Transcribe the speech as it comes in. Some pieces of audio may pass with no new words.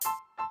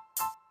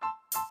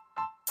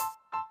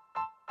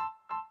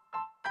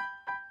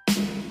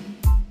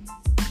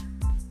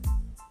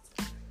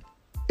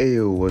Hey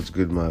yo, what's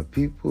good my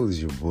people? It's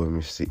your boy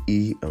Mr.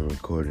 E. I'm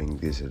recording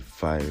this at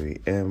 5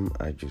 a.m.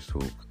 I just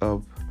woke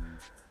up.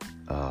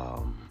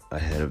 I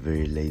had a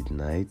very late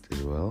night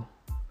as well.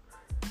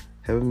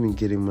 Haven't been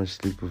getting much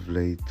sleep of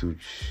late,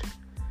 which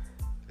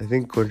I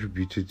think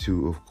contributed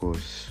to, of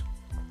course,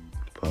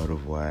 part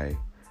of why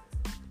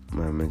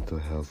my mental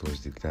health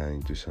was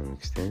declining to some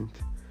extent.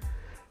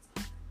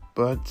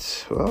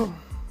 But, well,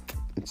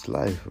 it's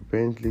life.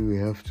 Apparently we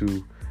have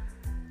to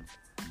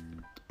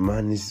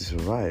manage to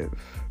survive,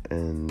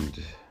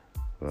 and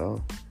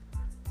well,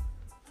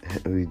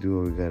 we do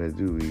what we gotta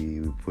do.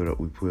 We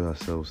put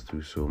ourselves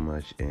through so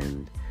much,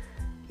 and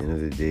at the end of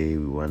the day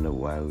we wonder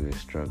why we are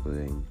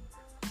struggling,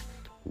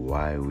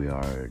 why we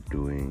are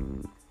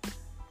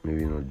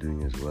maybe not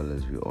doing as well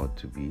as we ought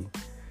to be.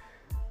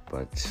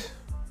 But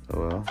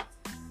well,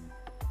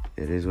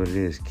 it is what it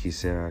is.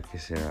 Kisera.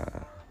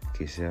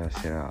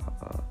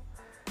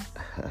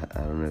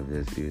 I don't know if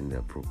that's even the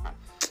appropriate.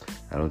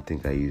 I don't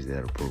think I used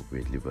that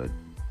appropriately, but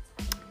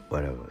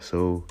whatever.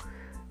 So,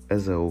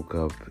 as I woke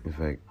up, in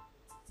fact,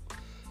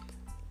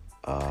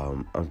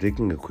 I'm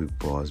taking a quick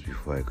pause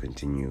before I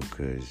continue,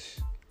 because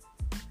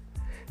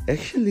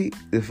actually,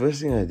 the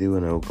first thing I did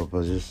when I woke up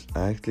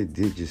I actually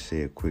did just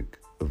say a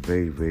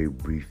very, very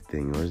brief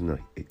thing. It wasn't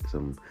like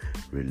some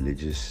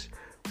religious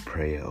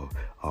prayer or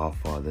Our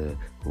Father,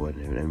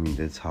 whatever. I mean,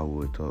 that's how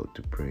we're taught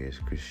to pray as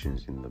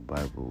Christians in the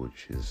Bible,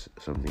 which is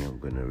something I'm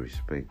going to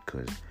respect,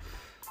 because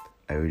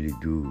I really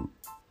do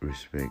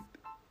respect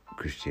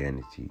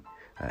Christianity.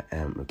 I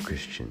am a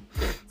Christian,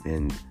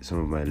 and some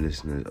of my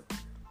listeners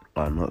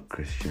are not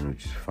Christian,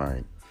 which is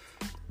fine.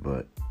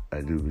 But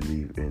I do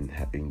believe in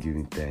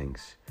giving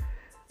thanks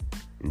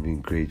and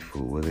being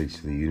grateful, whether it's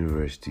to the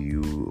universe, to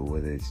you, or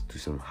whether it's to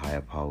some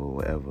higher power,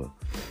 whatever.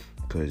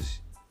 Because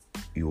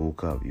you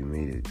woke up, you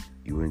made it.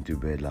 You went to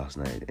bed last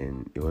night,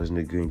 and it wasn't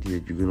a guarantee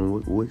that you're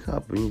gonna wake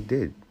up, and you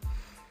did.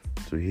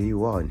 So here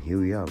you are, and here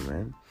we are,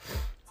 man.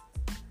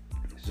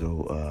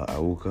 So I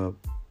woke up,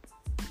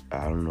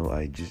 I don't know,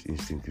 I just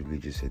instinctively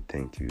just said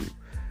thank you.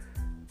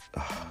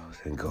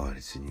 Thank God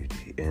it's a new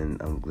day. And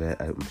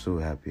I'm so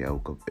happy I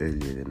woke up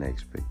earlier than I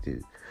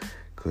expected,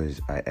 because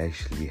I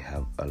actually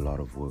have a lot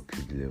of work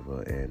to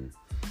deliver, and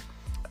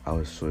I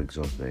was so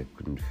exhausted I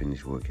couldn't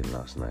finish working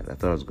last night. I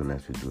thought I was going to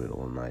have to do it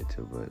all night,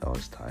 but I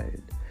was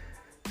tired.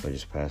 So I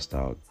just passed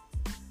out.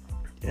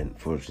 And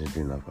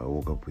fortunately enough, I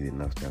woke up with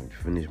enough time to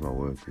finish my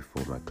work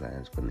before my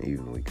client's going to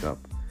even wake up.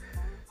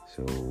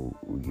 So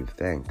we give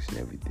thanks and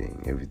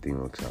everything. Everything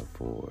works out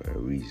for a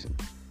reason.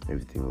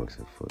 Everything works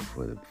out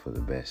for the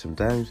best.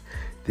 Sometimes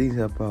things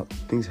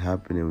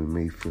happen and we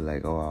may feel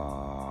like,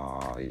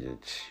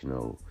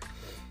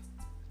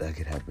 that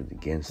could happen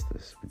against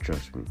us. But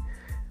trust me,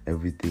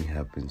 everything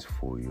happens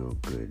for your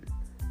good.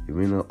 It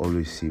may not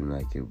always seem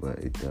like it, but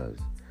it does.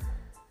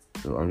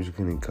 So I'm just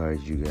going to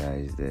encourage you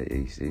guys that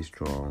stay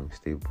strong,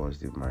 stay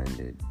positive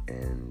minded,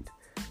 and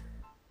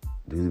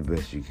do the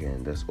best you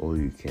can. That's all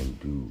you can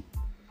do.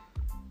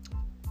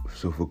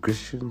 So for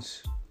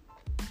Christians,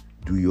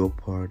 do your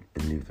part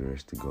and leave the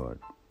rest to God.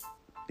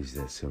 It's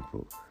that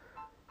simple.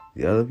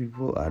 The other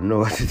people, I don't know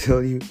what to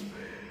tell you,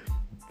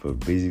 but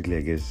basically,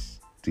 I guess,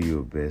 do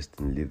your best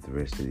and leave the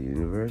rest to the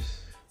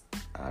universe.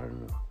 I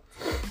don't know.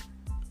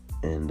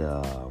 And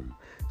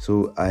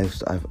so I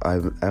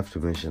have to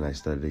mention I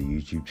started a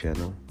YouTube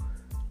channel.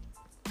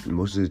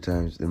 Most of the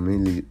times, the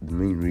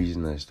main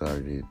reason I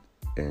started it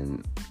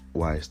and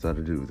why I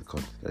started it with the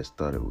content I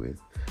started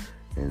with,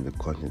 and the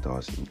content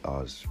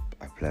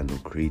I planned on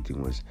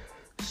creating, was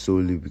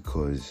solely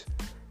because,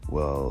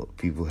 well,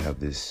 people have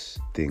this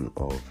thing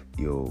of,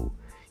 you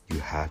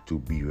have to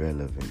be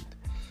relevant.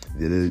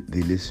 They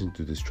listen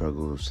to the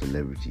struggle of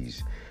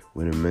celebrities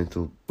when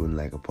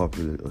a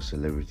popular or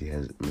celebrity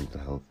has mental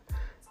health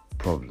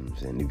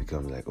problems, and it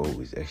becomes like,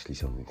 it's actually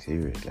something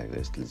serious. Like,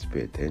 let's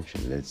pay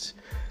attention. Let's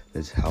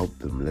help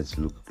them. Let's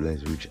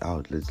reach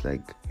out.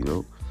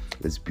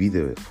 Let's be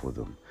there for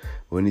them.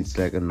 When it's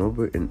like an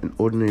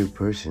ordinary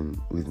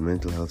person with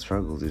mental health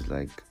struggles, it's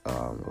like,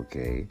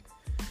 okay,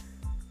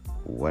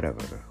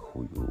 whatever.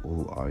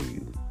 Who are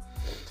you?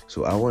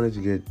 So I wanted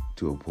to get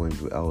to a point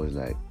where I was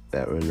like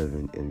that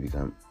relevant and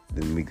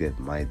make that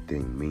my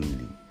thing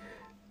mainly.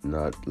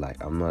 Not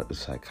like, I'm not a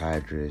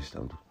psychiatrist.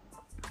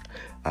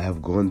 I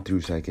have gone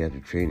through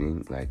psychiatric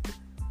training, like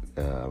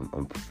I'm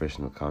a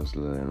professional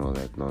counselor and all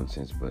that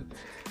nonsense, but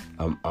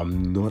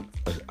I'm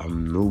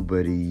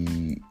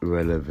nobody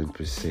relevant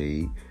per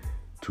se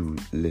to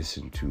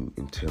listen to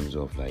in terms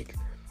of like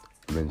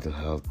mental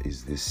health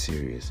is this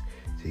serious.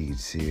 Take it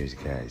serious,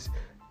 guys.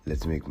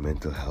 Let's make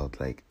mental health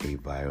like a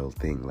viral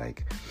thing.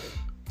 Like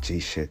Jay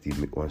Shetty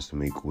wants to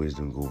make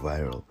wisdom go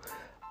viral.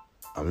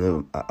 I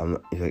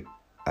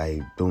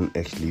don't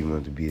actually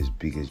want to be as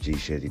big as Jay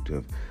Shetty to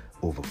have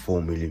over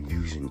 4 million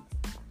views and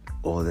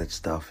all that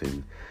stuff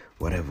and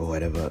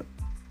whatever.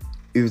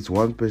 If it's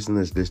one person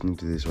that's listening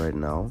to this right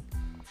now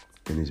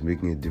and is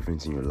making a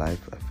difference in your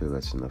life, I feel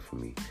that's enough for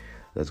me.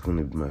 That's going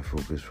to be my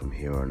focus from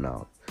here on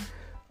out.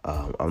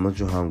 I'm not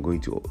sure how I'm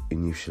going to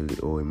initially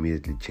or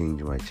immediately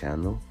change my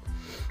channel,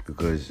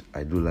 because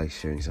I do like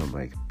sharing some of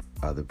my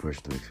other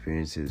personal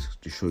experiences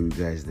to show you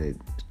guys that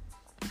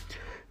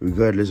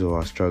regardless of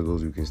our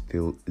struggles, we can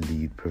still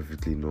lead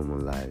perfectly normal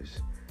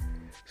lives.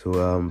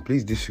 So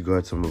please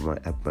disregard some of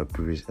my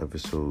previous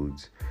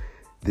episodes.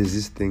 There's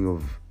this thing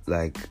of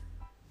like,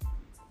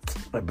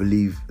 I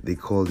believe they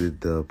called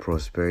it the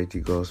prosperity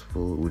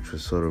gospel, which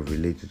was sort of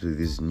related to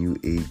these new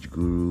age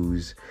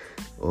gurus,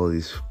 all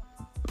this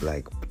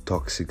like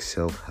toxic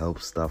self-help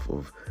stuff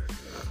of,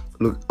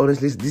 look,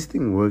 honestly, this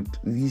thing worked.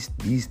 These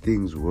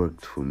things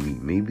worked for me.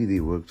 Maybe they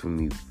worked for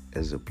me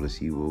as a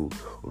placebo,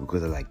 or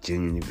because I like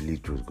genuinely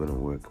believed it was gonna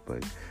work.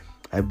 But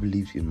I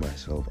believed in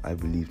myself. I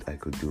believed I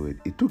could do it.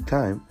 It took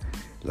time.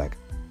 Like,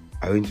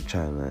 I went to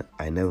China.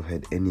 I never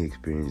had any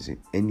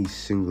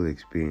single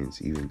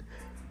experience, even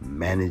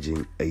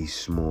managing a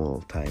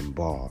small time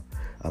bar.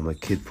 I'm a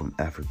kid from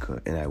Africa,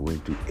 and I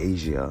went to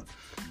Asia.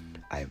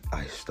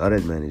 I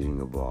started managing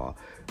a bar,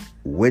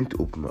 went to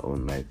open my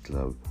own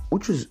nightclub,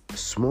 which was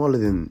smaller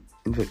than,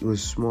 in fact, it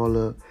was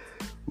smaller.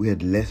 We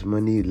had less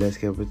money, less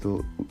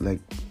capital.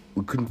 Like,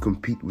 we couldn't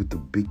compete with the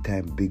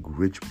big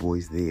rich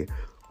boys there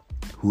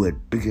who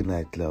had bigger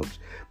nightclubs,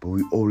 but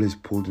we always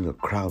pulled in a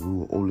crowd. We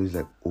were always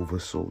like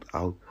oversold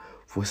out.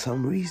 For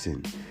some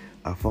reason,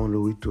 I found a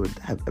way to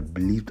adapt. I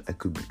believed I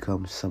could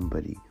become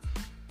somebody.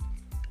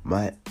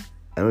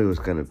 I know it was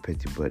kind of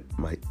petty, but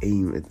my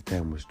aim at the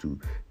time was to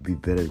be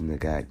better than the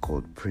guy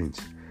called Prince.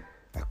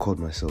 I called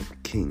myself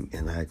King,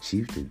 and I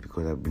achieved it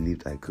because I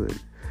believed I could.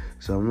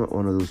 So I'm not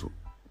one of those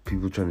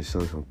people trying to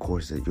sell some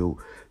course that, yo,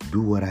 do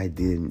what I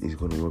did and it's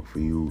going to work for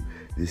you.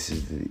 This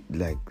is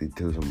they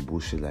tell you some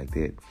bullshit like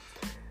that.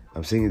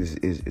 I'm saying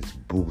it's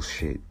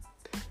bullshit.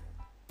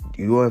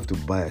 You don't have to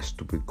buy a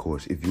stupid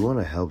course. If you want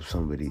to help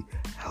somebody,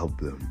 help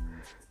them.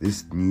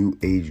 This new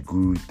age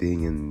guru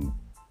thing and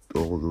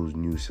all those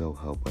new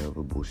self-help,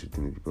 whatever bullshit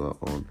thing that people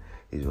are on,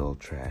 is all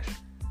trash.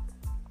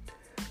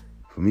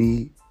 For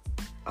me,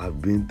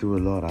 I've been through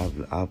a lot.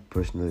 I've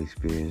personally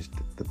experienced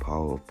the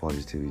power of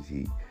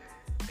positivity,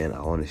 and I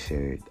want to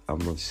share it. I'm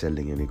not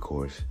selling any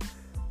course.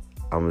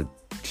 I'm gonna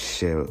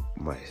share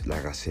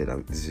like I said,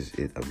 this is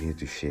it. I'm here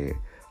to share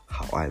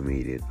how I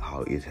made it,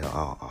 how it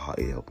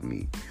helped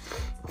me.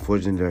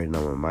 Unfortunately, right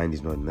now my mind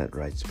is not in that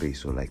right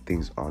space, so like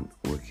things aren't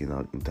working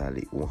out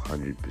entirely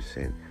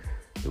 100%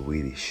 the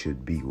way they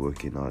should be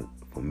working out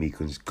for me.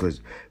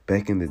 Because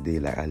back in the day,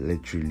 like, I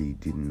literally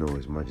didn't know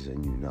as much as I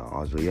knew now. I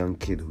was a young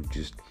kid who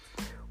just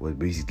was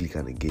basically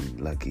kind of getting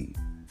lucky,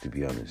 to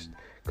be honest.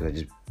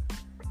 Because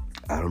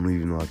I don't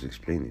even know how to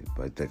explain it,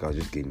 but like I was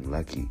just getting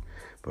lucky.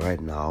 But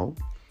right now,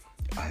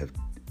 I have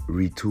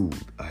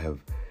retooled. I have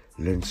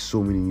learned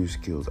so many new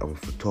skills. I'm a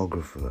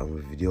photographer, I'm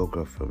a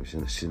videographer, I'm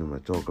a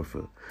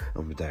cinematographer,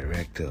 I'm a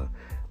director,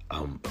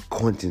 I'm a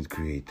content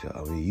creator,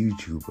 I'm a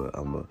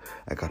YouTuber,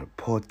 I got a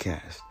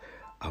podcast,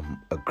 I'm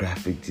a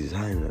graphic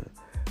designer,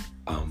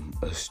 I'm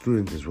a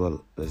student as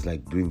well that's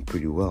like doing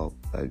pretty well.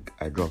 Like,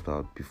 I dropped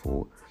out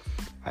before.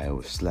 I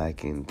was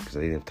slacking because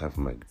I didn't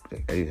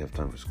have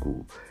time for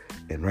school.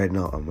 And right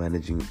now I'm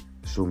managing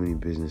so many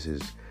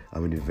businesses.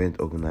 I'm an event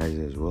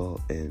organizer as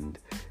well, and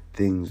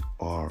things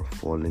are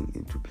falling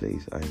into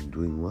place. I'm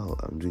doing well.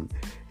 I'm doing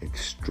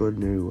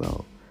extraordinarily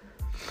well.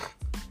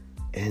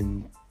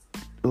 And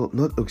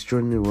not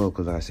extraordinarily well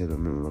because, like I said,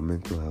 my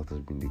mental health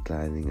has been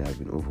declining. I've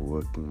been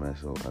overworking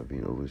myself. I've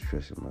been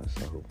overstressing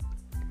myself.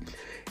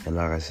 And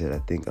like I said, I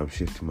think I'm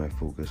shifting my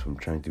focus from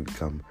trying to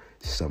become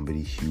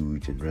somebody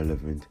huge and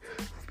relevant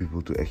for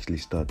people to actually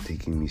start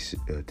taking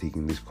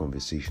this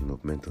conversation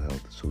of mental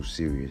health so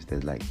serious.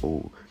 They're like,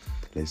 oh,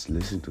 let's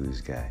listen to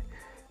this guy.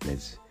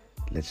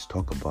 Let's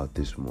talk about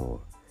this more.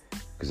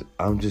 Because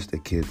I'm just a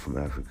kid from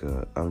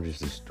Africa. I'm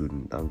just a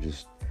student. I'm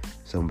just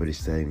somebody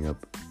standing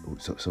up.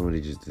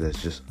 Somebody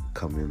that's just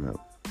coming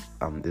up.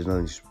 There's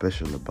nothing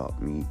special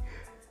about me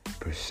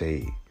per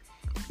se.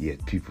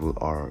 Yet people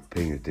are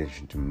paying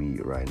attention to me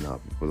right now.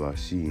 People are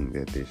seeing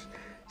that there's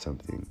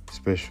something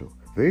special.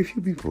 Very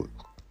few people.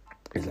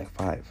 It's like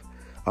 5.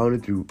 I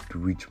wanted to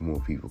reach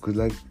more people because,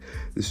 like,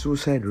 the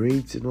suicide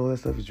rates and all that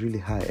stuff is really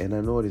high, and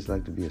I know what it's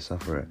like to be a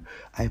sufferer.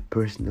 I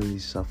personally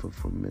suffer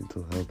from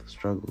mental health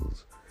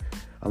struggles.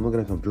 I'm not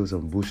gonna come through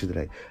some bullshit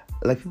that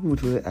like people would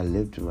say I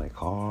lived in my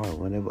car or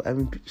whatever. I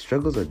mean,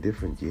 struggles are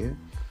different, yeah.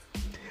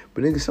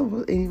 But nigga, some of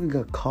us ain't even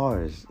got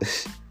cars.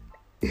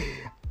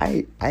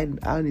 I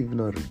don't even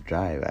know how to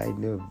drive. I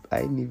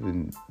ain't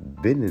even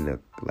been in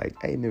I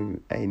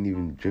ain't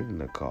even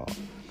driven a car.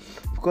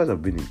 Of course,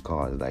 I've been in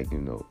cars, like, you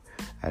know,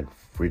 I had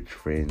rich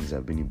friends.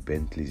 I've been in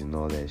Bentleys and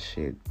all that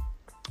shit.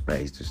 I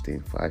used to stay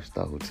in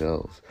 5-star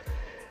hotels.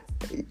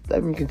 I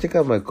mean, you can check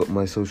out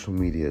my social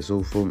media.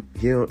 So from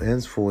here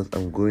henceforth,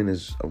 I'm going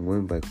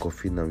by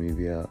Coffee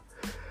Namibia.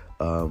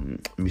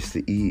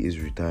 Mr. E is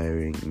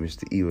retiring.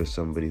 Mr. E was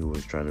somebody who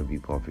was trying to be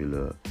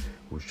popular,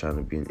 who was trying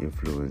to be an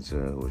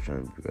influencer, who was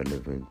trying to be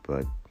relevant,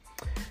 but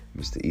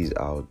Mr. E's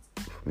out.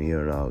 From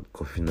here on out,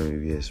 Coffee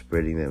Namibia is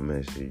spreading that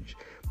message.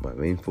 My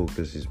main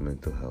focus is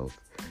mental health,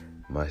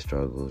 my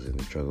struggles and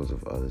the struggles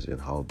of others, and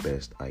how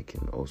best I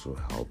can also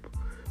help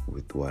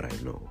with what I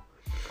know.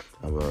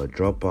 I'm a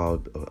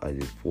dropout. I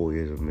did 4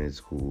 years of med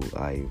school.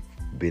 I've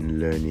been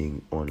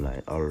learning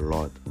online a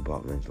lot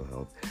about mental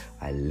health.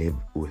 I live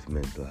with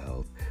mental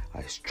health.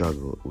 I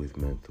struggle with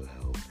mental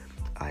health.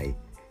 I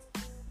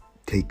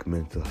take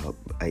mental health.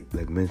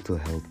 Mental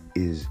health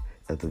is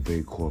at the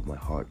very core of my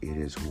heart. It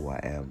is who I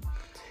am,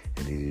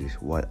 and it is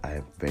what I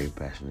am very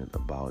passionate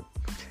about.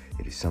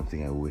 It is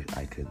something I wish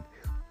I could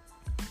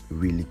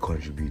really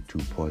contribute to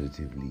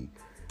positively,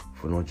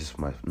 for not just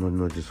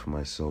for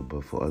myself,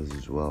 but for others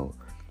as well,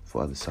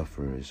 for other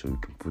sufferers, so we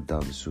can put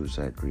down the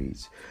suicide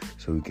rates,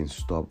 so we can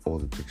stop all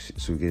the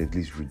so we can at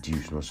least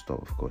reduce, not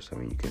stop, of course. I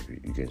mean,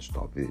 you can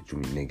stop it. Too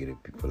many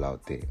negative people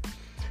out there,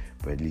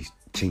 but at least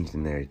change the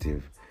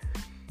narrative.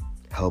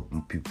 Help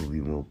people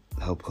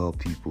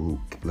who,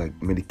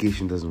 like,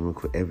 medication doesn't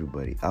work for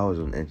everybody. I was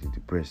on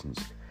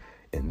antidepressants,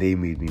 and they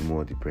made me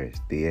more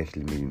depressed. They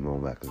actually made me more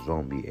like a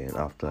zombie. And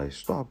after I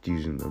stopped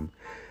using them,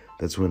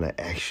 that's when I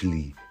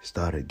actually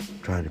started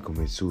trying to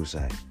commit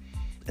suicide.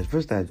 At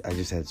first, I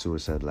just had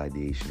suicidal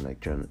ideation,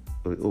 like trying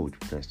to,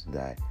 it's nice to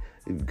die.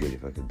 It'd be great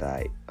if I could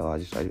die. I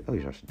wish I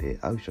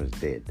was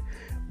dead.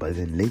 But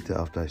then later,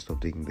 after I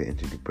stopped taking the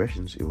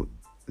antidepressants,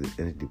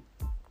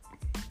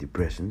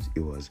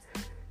 it was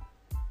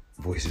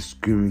voices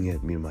screaming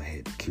at me in my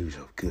head, kill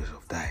yourself,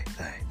 die.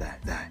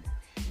 That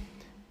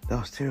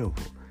was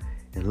terrible.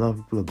 And a lot of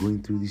people are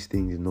going through these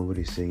things and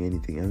nobody's saying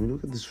anything. I mean,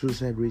 look at the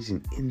suicide rates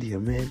in India,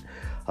 man.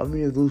 How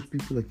many of those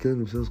people are killing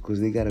themselves because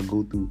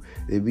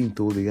they're being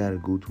told they gotta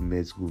go to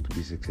med school to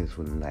be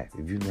successful in life?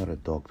 If you're not a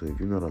doctor, if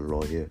you're not a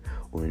lawyer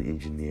or an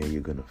engineer,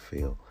 you're gonna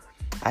fail.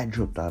 I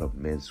dropped out of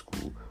med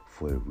school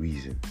for a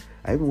reason.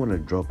 I even want to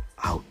drop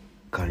out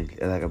currently.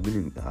 Like, I've been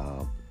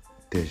in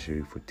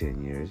tertiary for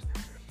 10 years.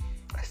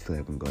 I still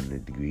haven't gotten a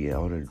degree. I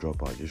want to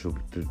drop out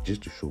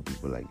just to show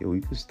people, like, yo,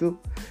 you can still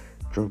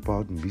drop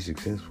out and be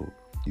successful.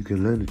 You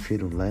can learn to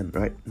trade online.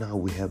 Right now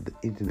we have the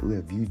internet, we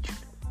have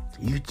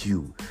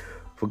YouTube.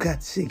 For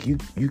God's sake, you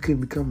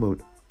can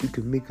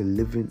make a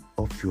living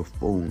off your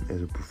phone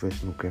as a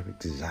professional graphic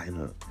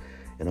designer.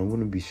 And I'm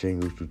going to be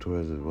sharing those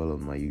tutorials as well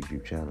on my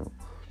YouTube channel.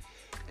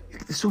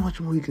 There's so much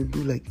more you can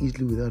do, like,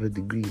 easily without a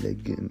degree,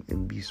 like,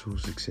 and be so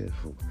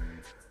successful.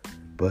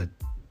 But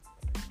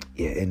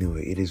yeah,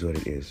 anyway, it is what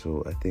it is.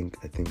 So I think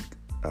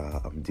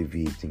I'm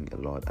deviating a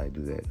lot. I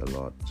do that a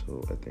lot.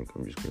 So I think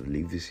I'm just going to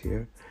leave this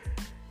here.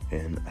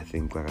 And I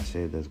think, like I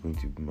said, that's going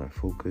to be my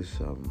focus.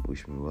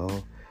 Wish me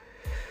well.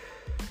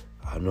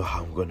 I don't know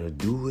how I'm going to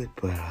do it,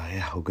 but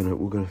yeah, we're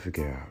gonna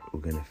figure it out.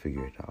 We're going to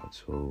figure it out.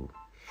 So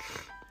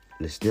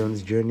let's stay on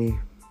this journey.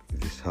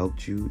 If this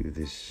helped you, if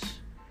this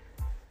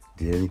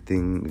did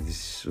anything, if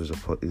this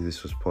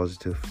was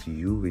positive to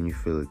you and you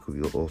feel it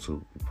could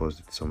also be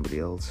positive to somebody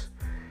else,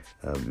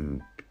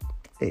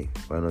 hey,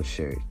 why not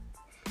share it?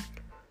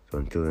 So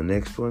until the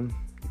next one,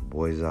 your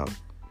boy's out.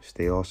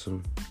 Stay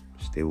awesome,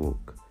 stay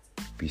woke.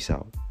 Peace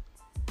out.